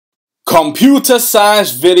Computer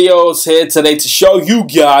science videos here today to show you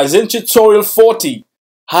guys in tutorial 40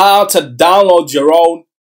 how to download your own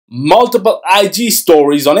multiple IG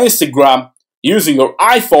stories on Instagram using your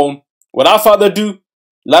iPhone. Without further ado,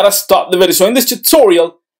 let us start the video. So in this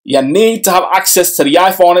tutorial, you need to have access to the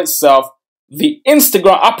iPhone itself, the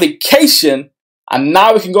Instagram application, and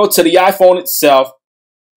now we can go to the iPhone itself,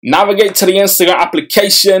 navigate to the Instagram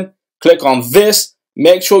application, click on this.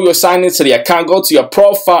 Make sure you're signed into the account, go to your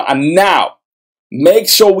profile, and now make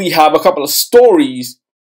sure we have a couple of stories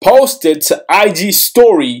posted to IG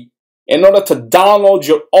story. In order to download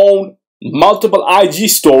your own multiple IG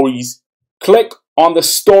stories, click on the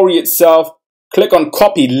story itself, click on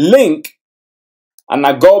copy link, and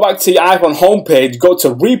now go back to your iPhone homepage, go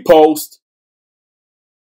to repost,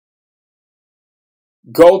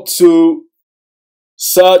 go to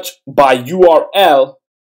search by URL.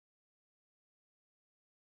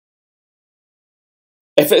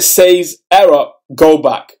 If it says error, go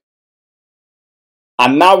back.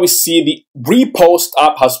 And now we see the repost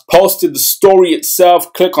app has posted the story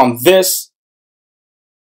itself. Click on this.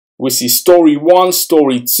 We see story 1,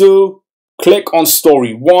 story 2. Click on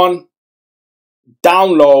story 1.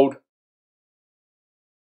 Download.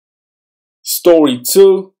 Story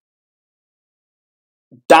 2.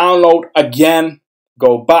 Download again.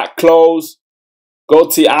 Go back, close. Go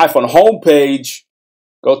to your iPhone homepage.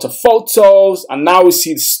 Go to photos, and now we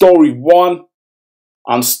see story 1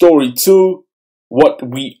 and story 2. What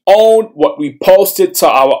we own, what we posted to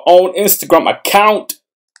our own Instagram account.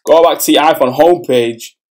 Go back to your iPhone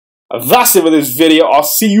homepage. That's it for this video. I'll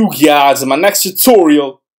see you guys in my next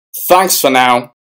tutorial. Thanks for now.